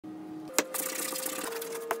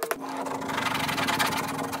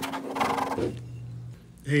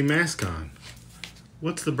Hey Mascon,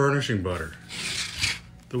 what's the burnishing butter?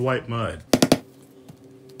 The white mud.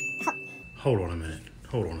 Hold on a minute.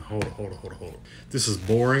 Hold on. This is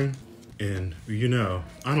boring, and you know,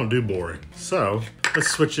 I don't do boring. So, let's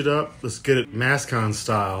switch it up. Let's get it Mascon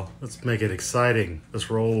style. Let's make it exciting. Let's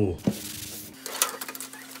roll.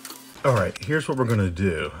 All right, here's what we're gonna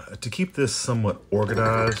do. To keep this somewhat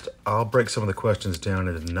organized, I'll break some of the questions down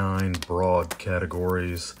into 9 broad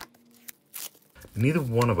categories. Neither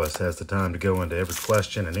one of us has the time to go into every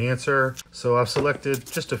question and answer, so I've selected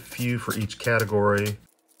just a few for each category.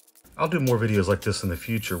 I'll do more videos like this in the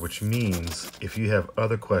future, which means if you have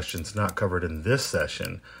other questions not covered in this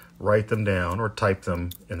session, write them down or type them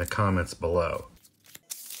in the comments below.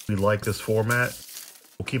 If you like this format,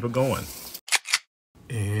 we'll keep it going.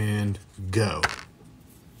 And go.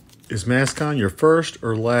 Is Mascon your first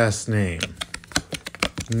or last name?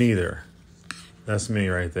 Neither. That's me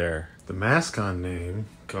right there. The Mascon name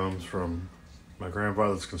comes from my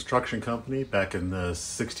grandfather's construction company back in the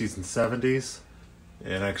 60s and 70s.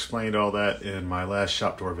 And I explained all that in my last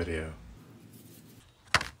shop tour video.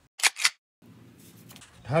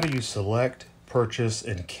 How do you select, purchase,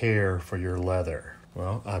 and care for your leather?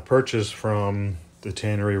 Well, I purchase from the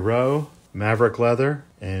Tannery Row, Maverick leather,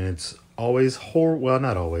 and it's always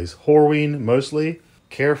Horween mostly.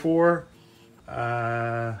 Care for?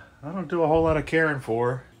 I don't do a whole lot of caring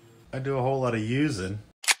for. I do a whole lot of using.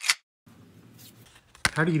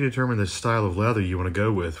 How do you determine the style of leather you want to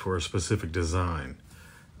go with for a specific design?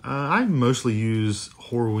 I mostly use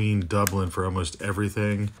Horween Dublin for almost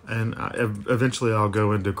everything, and eventually I'll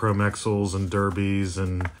go into Chromexels and Derbies,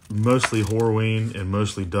 and mostly Horween and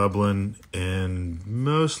mostly Dublin and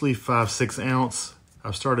mostly 5/6 ounce.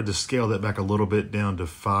 I've started to scale that back a little bit down to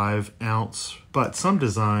 5 ounce, but some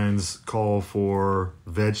designs call for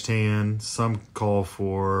veg tan, some call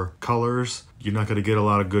for colors. You're not going to get a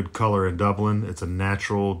lot of good color in Dublin. It's a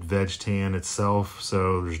natural veg tan itself,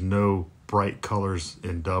 so there's no bright colors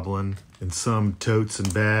in Dublin. In some totes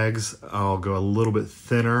and bags, I'll go a little bit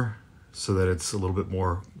thinner so that it's a little bit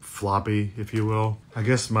more floppy, if you will. I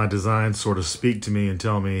guess my designs sort of speak to me and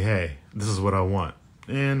tell me, hey, this is what I want.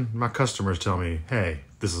 And my customers tell me, hey,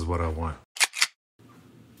 this is what I want.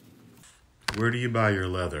 Where do you buy your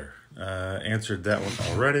leather? Answered that one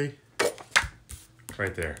already.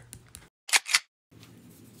 Right there.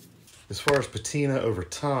 As far as patina over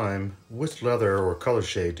time, which leather or color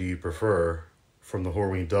shade do you prefer from the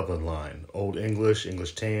Horween Dublin line? Olde English,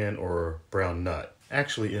 English Tan, or Brown Nut?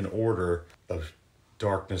 Actually, in order of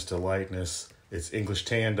darkness to lightness, it's English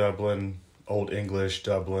Tan Dublin, Olde English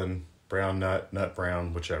Dublin, Brown Nut, Nut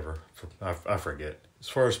Brown, whichever. I forget. As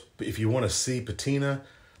far as if you want to see patina,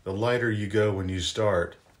 the lighter you go when you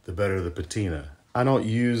start, the better the patina. I don't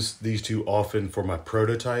use these two often for my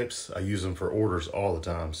prototypes. I use them for orders all the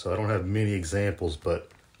time, so I don't have many examples,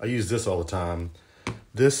 but I use this all the time.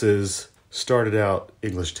 This is started out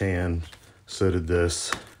English Tan, so did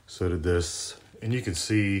this, and you can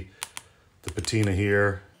see the patina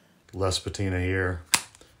here, less patina here,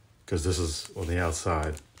 because this is on the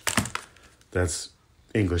outside. That's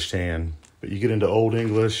English Tan, but you get into Olde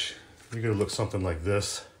English, you're gonna look something like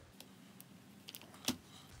this.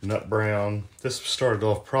 Nut brown. This started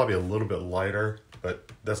off probably a little bit lighter,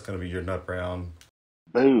 but that's going to be your nut brown.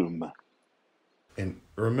 Boom. And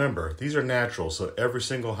remember, these are natural, so every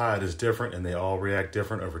single hide is different and they all react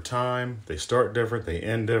different over time. They start different, they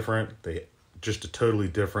end different. They just a totally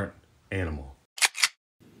different animal.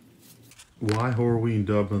 Why Horween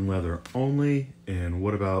Dublin leather only? And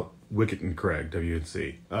what about Wicket and Craig,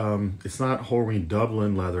 W&C? It's not Horween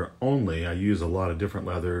Dublin leather only. I use a lot of different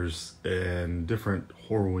leathers and different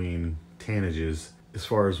Horween tannages. As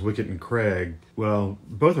far as Wicket and Craig, well,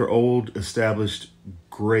 both are old, established,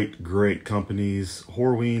 great companies.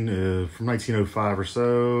 Horween from 1905 or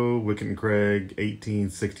so, Wicket and Craig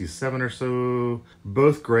 1867 or so.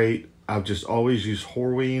 Both great. I've just always used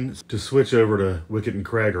Horween. To switch over to Wicket and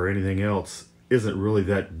Craig or anything else isn't really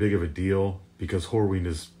that big of a deal because Horween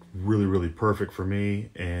is really perfect for me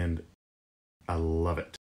and I love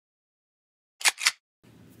it.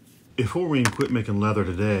 If Horween quit making leather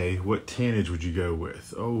today, what tannage would you go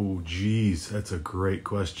with? Oh geez, that's a great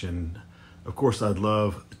question. Of course I'd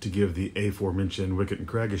love to give the aforementioned Wicket and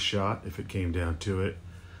Craig a shot if it came down to it,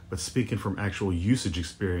 but speaking from actual usage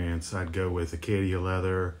experience, I'd go with Acadia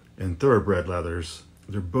leather and thoroughbred leathers.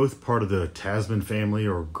 They're both part of the Tasman family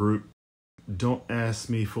or group. Don't ask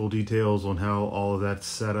me full details on how all of that's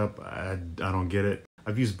set up. I don't get it.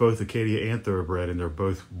 I've used both Acadia and thoroughbred and they're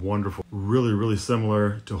both wonderful. Really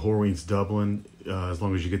similar to Horween's Dublin as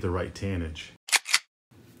long as you get the right tannage.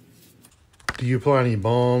 Do you apply any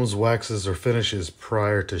balms, waxes, or finishes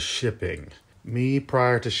prior to shipping? Me,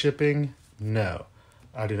 prior to shipping? No.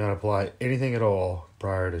 I do not apply anything at all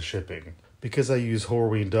prior to shipping. Because I use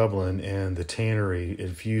Horween Dublin and the tannery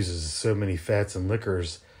infuses so many fats and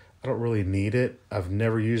liquors, I don't really need it. I've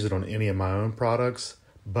never used it on any of my own products,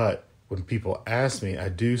 but when people ask me, I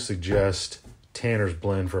do suggest Tanner's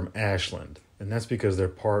Blend from Ashland. And that's because they're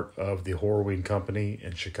part of the Horween company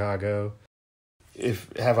in Chicago.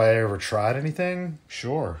 Have I ever tried anything?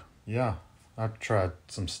 Sure. Yeah, I've tried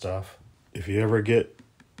some stuff. If you ever get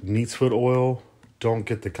neat's foot oil, don't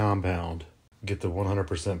get the compound. Get the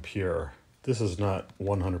 100% pure. This is not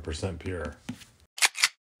 100% pure.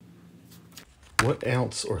 What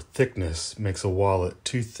ounce or thickness makes a wallet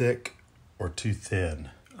too thick or too thin?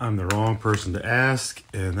 I'm the wrong person to ask,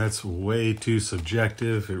 and that's way too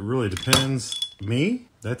subjective. It really depends. Me?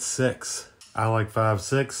 That's 6. I like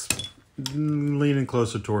 5'6", leaning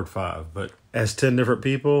closer toward 5, but ask 10 different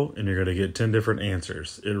people and you're going to get 10 different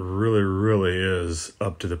answers. It really, really is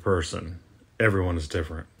up to the person. Everyone is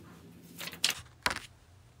different.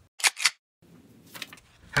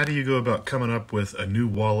 How do you go about coming up with a new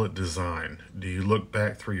wallet design? Do you look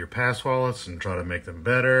back through your past wallets and try to make them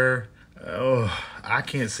better? Oh, I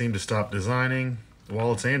can't seem to stop designing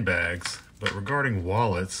wallets and bags. But regarding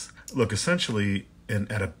wallets, look, essentially,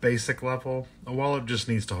 at a basic level, a wallet just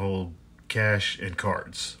needs to hold cash and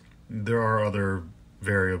cards. There are other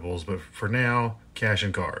variables, but for now, cash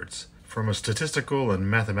and cards. From a statistical and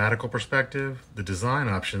mathematical perspective, the design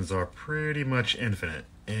options are pretty much infinite,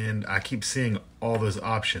 and I keep seeing all those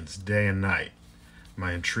options day and night.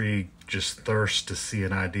 My intrigue just thirsts to see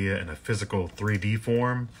an idea in a physical 3D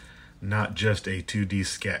form, not just a 2D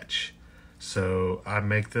sketch. So I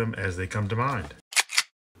make them as they come to mind.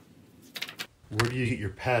 Where do you get your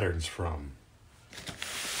patterns from?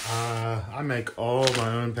 I make all my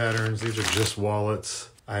own patterns. These are just wallets.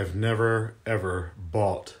 I've never, ever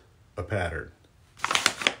bought a pattern.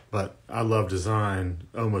 But I love design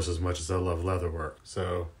almost as much as I love leatherwork.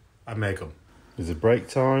 So I make them. Is it break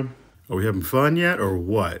time? Are we having fun yet or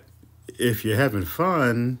what? If you're having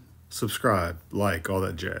fun, subscribe, like, all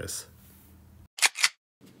that jazz.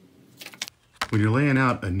 When you're laying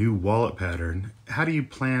out a new wallet pattern, how do you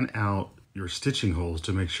plan out your stitching holes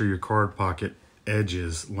to make sure your card pocket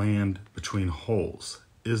edges land between holes?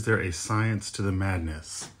 Is there a science to the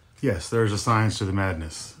madness? Yes, there's a science to the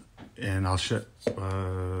madness. And I'll show,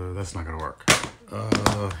 that's not gonna work.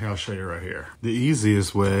 Here, I'll show you right here. The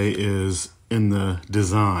easiest way is in the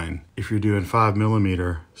design. If you're doing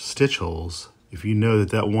 5mm stitch holes, if you know that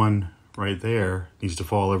that one right there needs to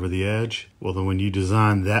fall over the edge, well then when you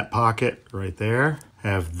design that pocket right there,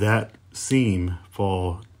 have that seam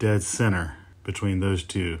fall dead center between those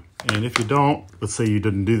two. And if you don't, let's say you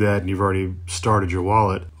didn't do that and you've already started your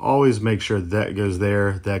wallet, always make sure that goes there,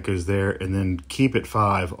 and then keep it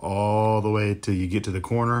 5 all the way till you get to the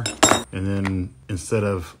corner. And then instead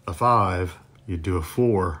of a 5, you do a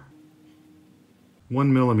 4.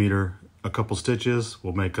 1mm, a couple stitches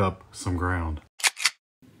will make up some ground.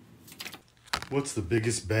 What's the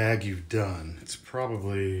biggest bag you've done? It's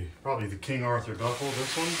probably the King Arthur duffel,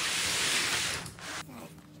 this one.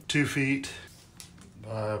 2 feet.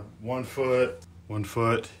 1 foot, 1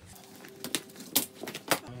 foot.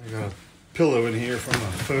 I got a pillow in here from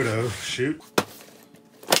a photo shoot.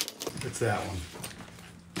 It's that one.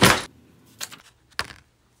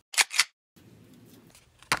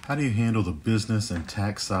 How do you handle the business and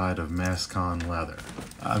tax side of Mascon leather?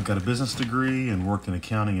 I've got a business degree and worked in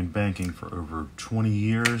accounting and banking for over 20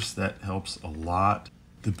 years. That helps a lot.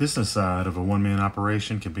 The business side of a one-man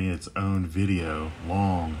operation can be its own video,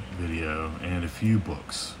 long video, and a few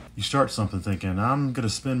books. You start something thinking, I'm going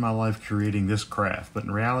to spend my life creating this craft, but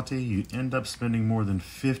in reality, you end up spending more than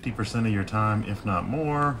 50% of your time, if not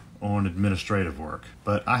more, on administrative work.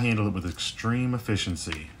 But I handle it with extreme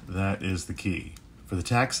efficiency. That is the key. For the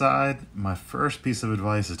tax side, my first piece of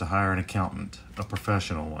advice is to hire an accountant, a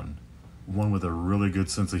professional one with a really good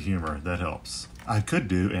sense of humor. That helps. I could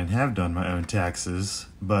do and have done my own taxes,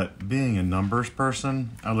 but being a numbers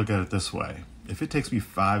person, I look at it this way. If it takes me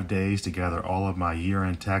 5 days to gather all of my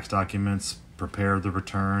year-end tax documents, prepare the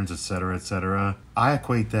returns, etc., I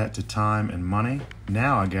equate that to time and money.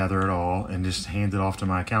 Now I gather it all and just hand it off to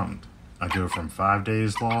my accountant. I go from 5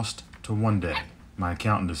 days lost to 1 day. My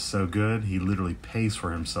accountant is so good, he literally pays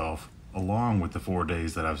for himself along with the 4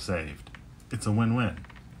 days that I've saved. It's a win-win.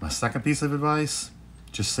 My second piece of advice,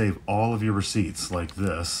 just save all of your receipts like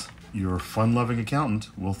this. Your fun-loving accountant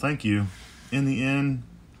will thank you. In the end,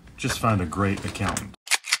 just find a great accountant.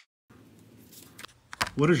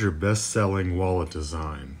 What is your best-selling wallet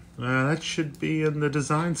design? That should be in the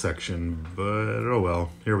design section, but oh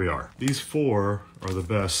well, here we are. These four are the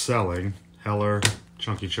best-selling: Heller,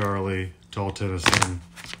 Chunky Charlie, Tall Tennyson,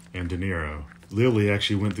 and De Niro. Lily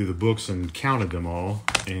actually went through the books and counted them all,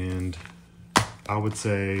 and I would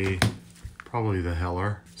say probably the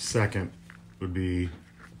Heller. Second would be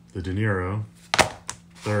the De Niro.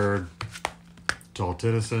 Third, Tall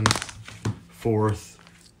Tennyson. Fourth,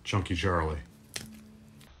 Chunky Charlie.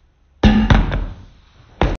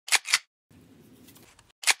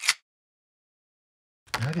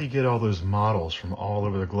 How do you get all those models from all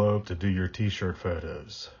over the globe to do your t-shirt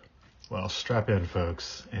photos? Well, strap in,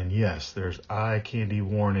 folks. And yes, there's eye candy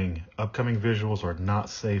warning. Upcoming visuals are not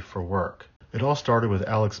safe for work. It all started with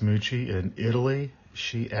Alex Mucci in Italy.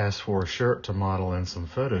 She asked for a shirt to model in some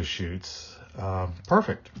photo shoots.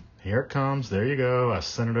 Perfect. Here it comes. There you go. I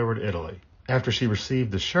sent it over to Italy. After she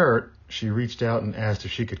received the shirt, she reached out and asked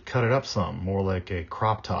if she could cut it up some, more like a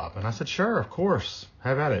crop top. And I said, sure, of course.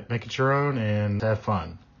 Have at it. Make it your own and have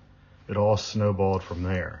fun. It all snowballed from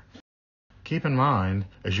there. Keep in mind,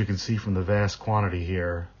 as you can see from the vast quantity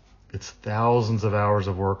here, it's thousands of hours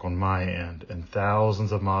of work on my end and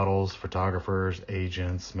thousands of models, photographers,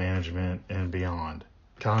 agents, management, and beyond.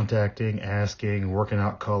 Contacting, asking, working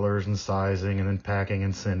out colors and sizing, and then packing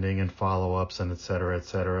and sending and follow-ups and etc.,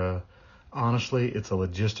 etc. Honestly, it's a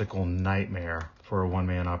logistical nightmare for a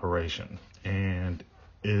one-man operation. And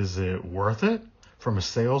is it worth it? From a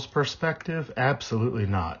sales perspective, absolutely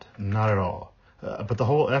not. Not at all. But the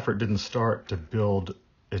whole effort didn't start to build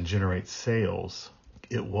and generate sales.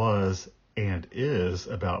 It was and is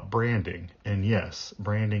about branding. And yes,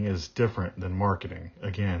 branding is different than marketing.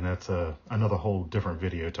 Again, that's another whole different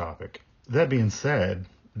video topic. That being said,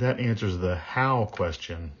 that answers the how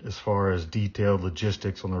question as far as detailed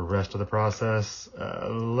logistics on the rest of the process.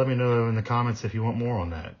 Let me know in the comments if you want more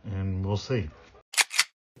on that, and we'll see.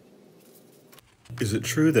 Is it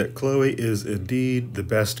true that Chloe is indeed the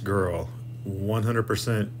best girl?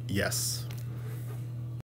 100% yes.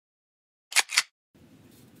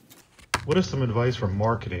 What is some advice for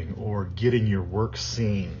marketing or getting your work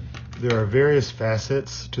seen? There are various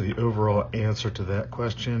facets to the overall answer to that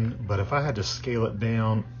question, but if I had to scale it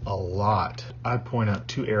down a lot, I'd point out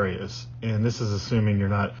two areas. And this is assuming you're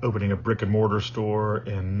not opening a brick and mortar store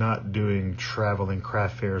and not doing traveling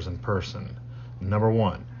craft fairs in person. Number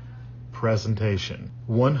one, presentation.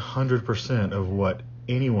 100% of what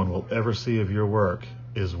anyone will ever see of your work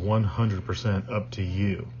is 100% up to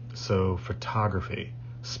you. So photography.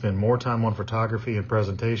 Spend more time on photography and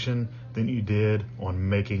presentation than you did on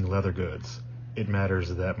making leather goods. It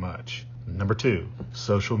matters that much. Number two,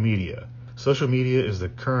 social media. Social media is the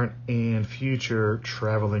current and future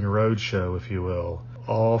traveling roadshow, if you will,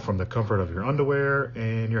 all from the comfort of your underwear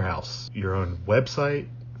and your house. Your own website,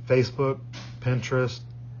 Facebook, Pinterest,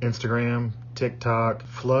 Instagram, TikTok.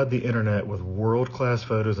 Flood the internet with world-class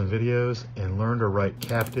photos and videos and learn to write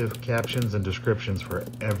captive captions and descriptions for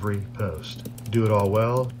every post. Do it all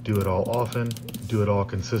well, do it all often, do it all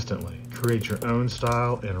consistently. Create your own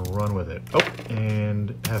style and run with it. Oh,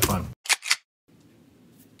 and have fun.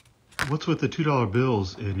 What's with the $2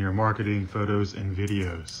 bills in your marketing photos and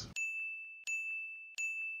videos?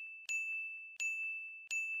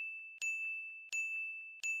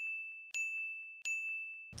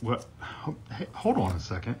 What? Hey, hold on a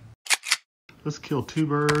second. Let's kill two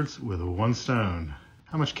birds with one stone.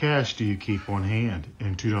 How much cash do you keep on hand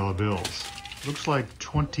in $2 bills? Looks like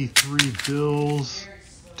 23 bills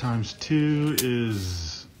times 2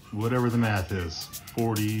 is whatever the math is,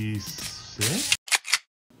 46?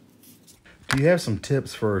 Do you have some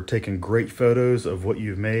tips for taking great photos of what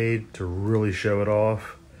you've made to really show it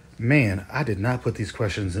off? Man, I did not put these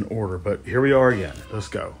questions in order, but here we are again. Let's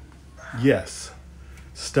go. Yes.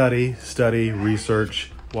 Study,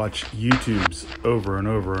 research, watch YouTubes over and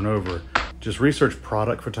over and over. Just research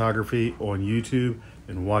product photography on YouTube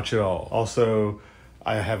and watch it all. Also,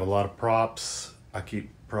 I have a lot of props. I keep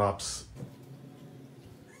props.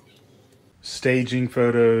 Staging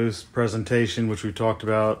photos, presentation, which we talked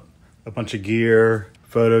about, a bunch of gear,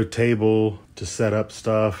 photo table to set up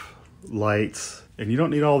stuff, lights. And you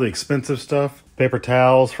don't need all the expensive stuff. Paper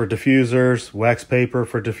towels for diffusers, wax paper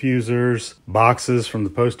for diffusers, boxes from the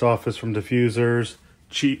post office from diffusers,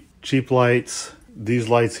 cheap lights, these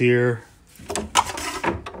lights here,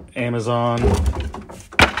 Amazon,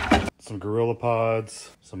 some Gorilla Pods,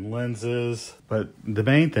 some lenses. But the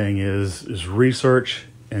main thing is research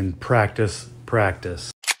and practice.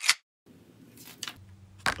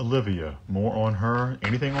 Olivia, more on her?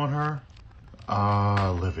 Anything on her?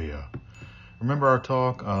 Olivia. Remember our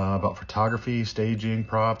talk about photography, staging,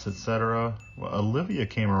 props, etc.? Well, Olivia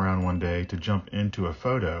came around one day to jump into a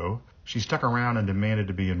photo. She stuck around and demanded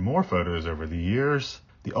to be in more photos over the years.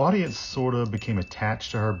 The audience sort of became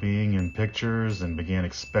attached to her being in pictures and began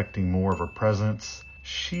expecting more of her presence.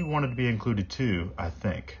 She wanted to be included too, I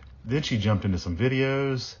think. Then she jumped into some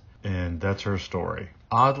videos, and that's her story.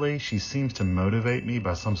 Oddly, she seems to motivate me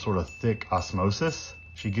by some sort of thick osmosis.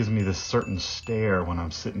 She gives me this certain stare when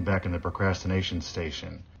I'm sitting back in the procrastination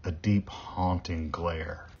station, a deep, haunting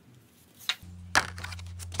glare.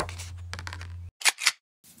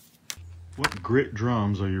 What grit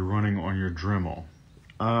drums are you running on your Dremel?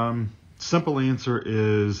 Simple answer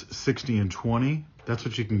is 60 and 20. That's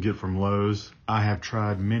what you can get from Lowe's. I have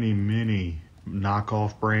tried many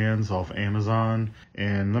knockoff brands off Amazon,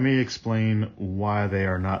 and let me explain why they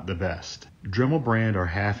are not the best. Dremel brand are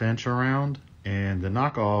 1/2 inch around, and the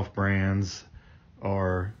knockoff brands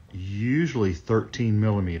are usually 13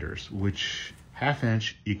 millimeters, which 1/2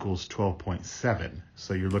 inch equals 12.7.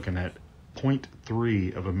 So you're looking at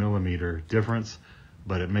 0.3 of a millimeter difference,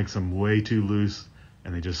 but it makes them way too loose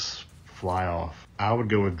and they just fly off. I would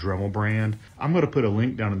go with Dremel brand. I'm going to put a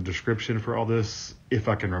link down in the description for all this if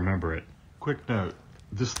I can remember it. Quick note,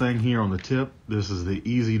 this thing here on the tip, this is the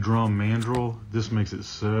Easy Drum mandrel. This makes it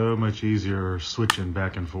so much easier switching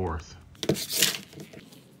back and forth.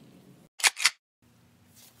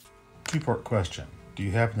 Two-part question. Do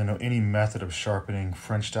you happen to know any method of sharpening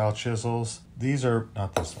French style chisels? These are,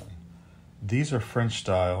 not this one. These are French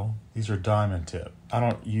style. These are diamond tip. I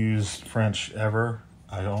don't use French ever.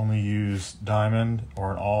 I only use diamond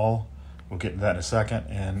or an awl. We'll get into that in a second.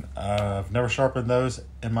 And I've never sharpened those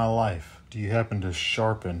in my life. Do you happen to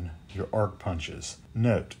sharpen your arc punches?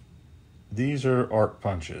 Note, these are arc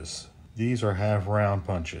punches. These are half round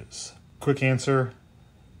punches. Quick answer,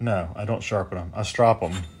 no, I don't sharpen them. I strop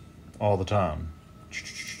them all the time.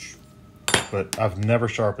 But I've never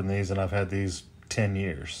sharpened these, and I've had these 10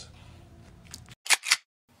 years.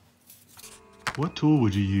 What tool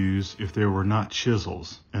would you use if there were not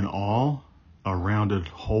chisels? An awl? A rounded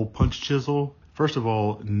hole punch chisel? First of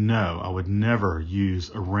all, no, I would never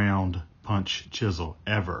use a round punch chisel,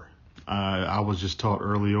 ever. I was just taught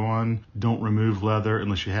early on, don't remove leather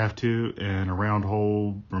unless you have to, and a round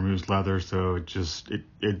hole removes leather, so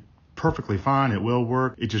it perfectly fine, it will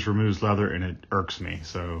work, it just removes leather and it irks me,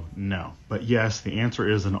 so no. But yes, the answer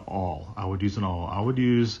is an awl. I would use an awl. I would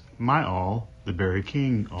use my awl, the Barry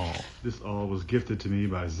King awl. This awl was gifted to me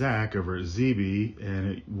by Zach over at ZB,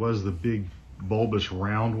 and it was the big bulbous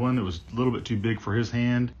round one. It was a little bit too big for his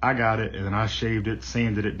hand. I got it, and then I shaved it,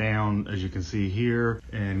 sanded it down, as you can see here.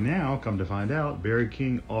 And now, come to find out, Barry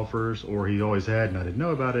King offers, or he always had, and I didn't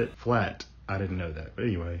know about it, flat. I didn't know that, but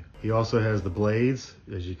anyway. He also has the blades,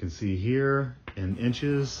 as you can see here, in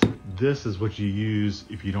inches. This is what you use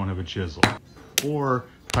if you don't have a chisel, or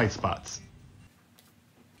tight spots.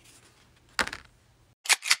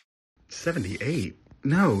 78?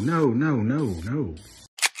 No.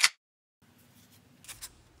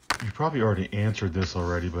 You probably already answered this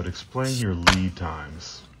already, but explain your lead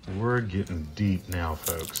times. We're getting deep now,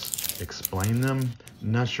 folks. Explain them.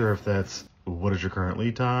 Not sure if that's what is your current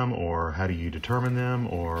lead time, or how do you determine them,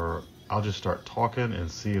 or I'll just start talking and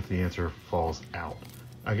see if the answer falls out.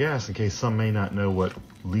 I guess in case some may not know what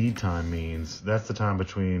lead time means, that's the time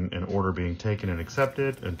between an order being taken and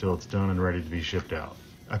accepted until it's done and ready to be shipped out.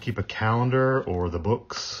 I keep a calendar or the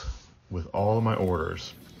books with all of my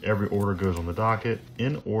orders. Every order goes on the docket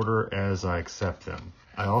in order as I accept them.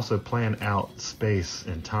 I also plan out space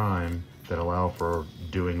and time that allow for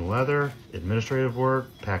doing leather, administrative work,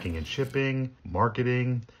 packing and shipping,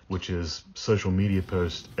 marketing, which is social media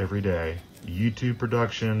posts every day, YouTube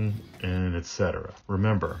production, and etc.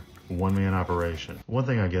 Remember, one-man operation. One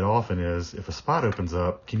thing I get often is, if a spot opens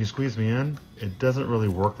up, can you squeeze me in? It doesn't really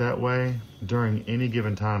work that way. During any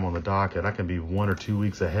given time on the docket, I can be 1 or 2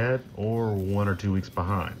 weeks ahead or 1 or 2 weeks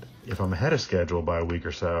behind. If I'm ahead of schedule by a week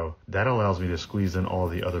or so, that allows me to squeeze in all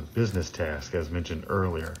the other business tasks as mentioned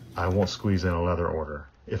earlier. I won't squeeze in a leather order.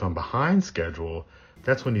 If I'm behind schedule,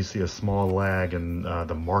 that's when you see a small lag in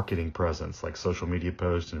the marketing presence, like social media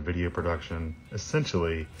posts and video production.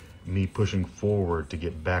 Essentially, me pushing forward to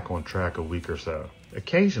get back on track a week or so.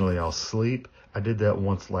 Occasionally I'll sleep. I did that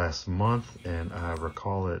once last month and I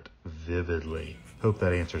recall it vividly. Hope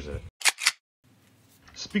that answers it.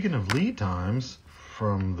 Speaking of lead times,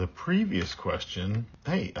 from the previous question,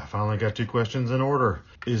 hey, I finally got 2 questions in order.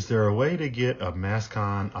 Is there a way to get a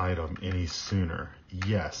Mascon item any sooner?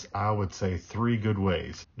 Yes, I would say 3 good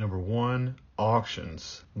ways. Number 1,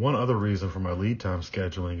 auctions. One other reason for my lead time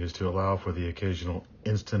scheduling is to allow for the occasional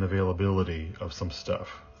instant availability of some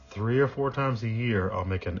stuff. 3 or 4 times a year, I'll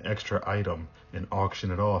make an extra item and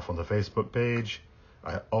auction it off on the Facebook page.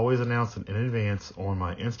 I always announce it in advance on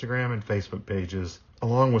my Instagram and Facebook pages,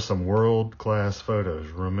 along with some world-class photos.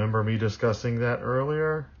 Remember me discussing that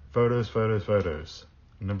earlier? Photos, photos, photos.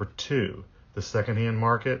 Number 2, the secondhand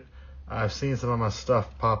market. I've seen some of my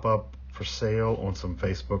stuff pop up for sale on some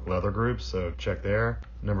Facebook leather groups, so check there.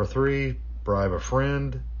 Number 3, bribe a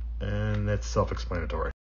friend, and that's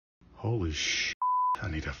self-explanatory. Holy shit, I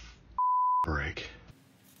need a break.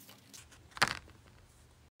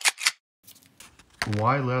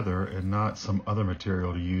 Why leather and not some other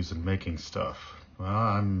material to use in making stuff? Well,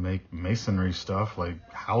 I make masonry stuff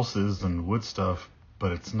like houses and wood stuff,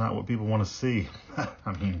 but it's not what people want to see.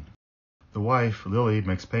 I mean, the wife, Lily,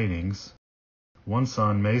 makes paintings. One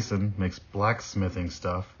son, Mason, makes blacksmithing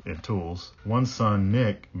stuff and tools. One son,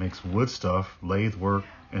 Nick, makes wood stuff, lathe work,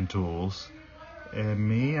 and tools. And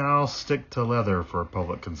me, I'll stick to leather for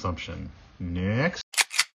public consumption. Next.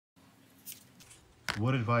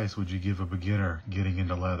 What advice would you give a beginner getting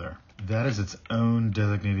into leather? That is its own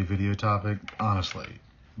designated video topic, honestly.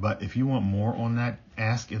 But if you want more on that,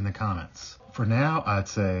 ask in the comments. For now, I'd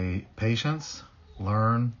say patience,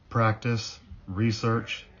 learn, practice,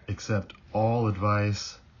 research, accept all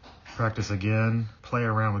advice, practice again, play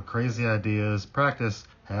around with crazy ideas, practice,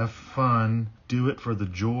 have fun, do it for the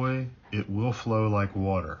joy, it will flow like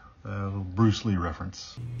water. Bruce Lee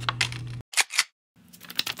reference.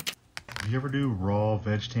 You ever do raw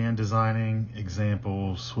veg tan designing,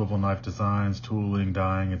 examples, swivel knife designs, tooling,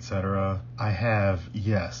 dyeing, etc.? I have,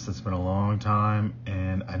 yes. It's been a long time,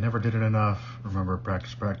 and I never did it enough. Remember,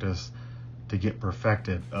 practice, to get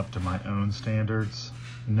perfected up to my own standards.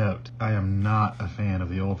 Note, I am not a fan of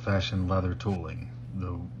the old-fashioned leather tooling.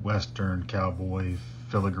 The Western cowboy,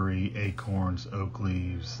 filigree, acorns, oak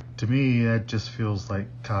leaves. To me, that just feels like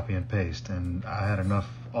copy and paste, and I had enough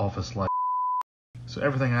office life. So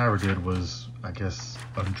everything I ever did was, I guess,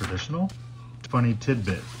 untraditional. Funny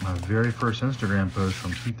tidbit, my very first Instagram post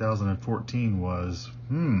from 2014 was,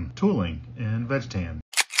 tooling in veg tan.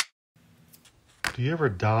 Do you ever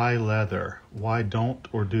dye leather? Why don't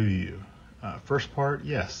or do you? First part,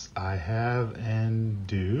 yes, I have and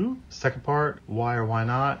do. Second part, why or why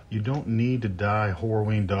not? You don't need to dye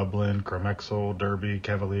Horween, Dublin, Chromexol, Derby,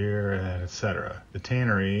 Cavalier, and etc. The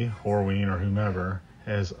tannery, Horween or whomever,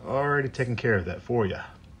 has already taken care of that for you.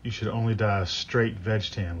 You should only dye straight veg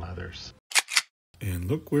tan leathers. And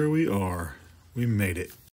look where we are. We made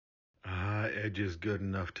it. Edge is good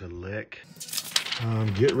enough to lick.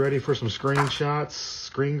 Get ready for some screenshots,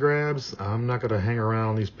 screen grabs. I'm not going to hang around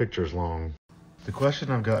on these pictures long. The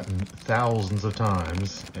question I've gotten thousands of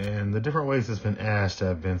times, and the different ways it's been asked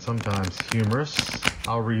have been sometimes humorous.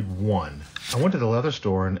 I'll read one. I went to the leather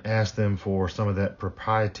store and asked them for some of that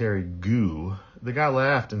proprietary goo. The guy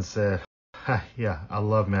laughed and said, yeah, I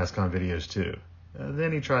love Mascon videos too.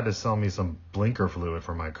 Then he tried to sell me some blinker fluid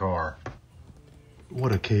for my car.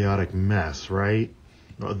 What a chaotic mess, right?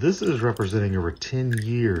 Well, this is representing over 10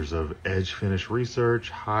 years of edge finish research,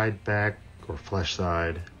 hide back or flesh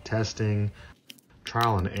side, testing,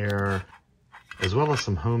 trial and error, as well as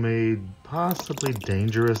some homemade, possibly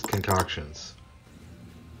dangerous concoctions.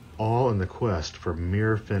 All in the quest for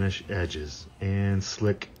mirror finish edges and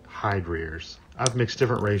slick hide rears. I've mixed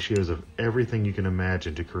different ratios of everything you can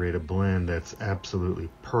imagine to create a blend that's absolutely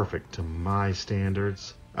perfect to my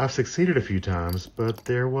standards. I've succeeded a few times, but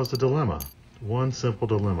there was a dilemma. One simple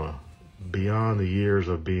dilemma. Beyond the years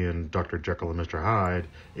of being Dr. Jekyll and Mr. Hyde,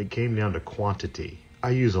 it came down to quantity.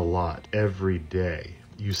 I use a lot every day.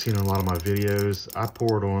 You've seen a lot of my videos. I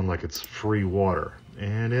pour it on like it's free water,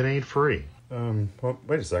 and it ain't free. Well,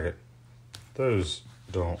 wait a second. Those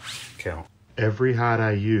don't count. Every hide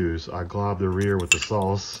I use, I glob the rear with the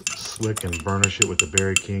sauce, slick and burnish it with the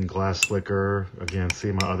Berry King glass slicker. Again,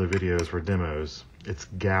 see my other videos for demos. It's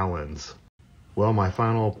gallons. Well, my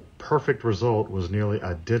final perfect result was nearly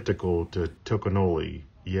identical to Toconoli.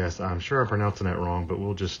 Yes, I'm sure I'm pronouncing that wrong, but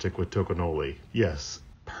we'll just stick with Toconoli. Yes,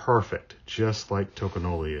 perfect, just like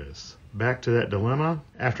Toconoli is. Back to that dilemma.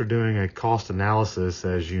 After doing a cost analysis,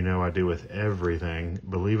 as you know I do with everything,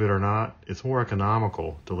 believe it or not, it's more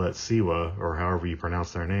economical to let Siwa, or however you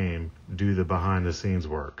pronounce their name, do the behind the scenes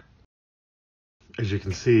work. As you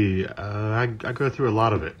can see, I go through a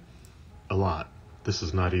lot of it. A lot. This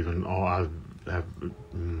is not even all I have.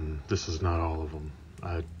 This is not all of them.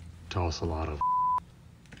 I toss a lot of.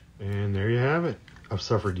 And there you have it. I've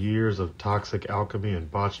suffered years of toxic alchemy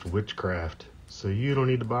and botched witchcraft, so you don't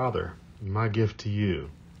need to bother. My gift to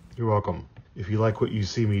you. You're welcome. If you like what you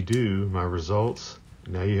see me do, my results,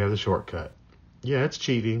 now you have the shortcut. Yeah, it's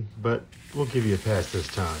cheating, but we'll give you a pass this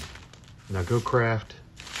time. Now go craft,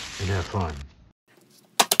 and have fun.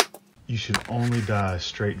 You should only dye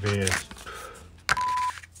straight van.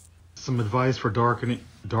 Some advice for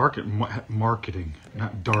marketing,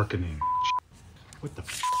 not darkening. What the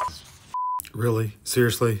is... Really?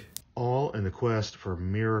 Seriously? All in the quest for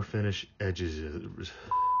mirror finish edges.